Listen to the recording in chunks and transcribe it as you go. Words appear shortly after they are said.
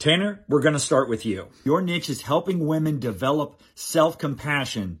Tanner, we're going to start with you. Your niche is helping women develop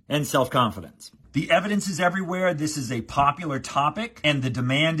self-compassion and self-confidence. The evidence is everywhere. This is a popular topic, and the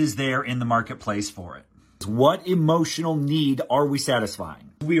demand is there in the marketplace for it. What emotional need are we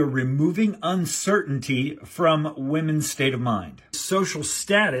satisfying? We are removing uncertainty from women's state of mind. Social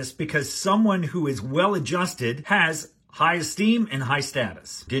status, because someone who is well-adjusted has high esteem and high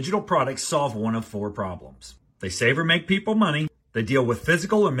status. Digital products solve one of four problems. They save or make people money. They deal with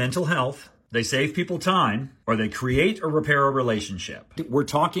physical or mental health. They save people time, or they create or repair a relationship. We're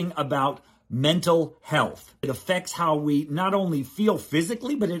talking about mental health. It affects how we not only feel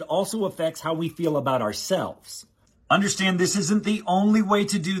physically, but it also affects how we feel about ourselves. Understand this isn't the only way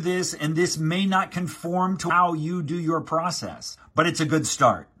to do this, and this may not conform to how you do your process, but it's a good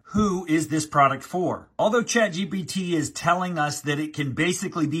start. Who is this product for? Although ChatGPT is telling us that it can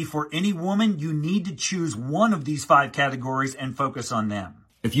basically be for any woman, you need to choose one of these 5 categories and focus on them.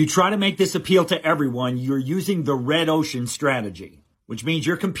 If you try to make this appeal to everyone, you're using the red ocean strategy, which means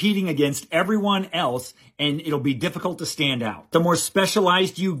you're competing against everyone else and it'll be difficult to stand out. The more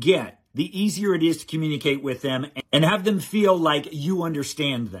specialized you get, the easier it is to communicate with them and have them feel like you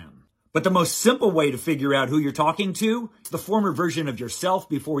understand them. But the most simple way to figure out who you're talking to is the former version of yourself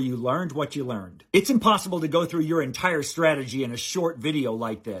before you learned what you learned. It's impossible to go through your entire strategy in a short video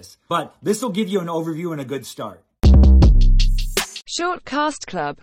like this, but this will give you an overview and a good start. Shortcast Club.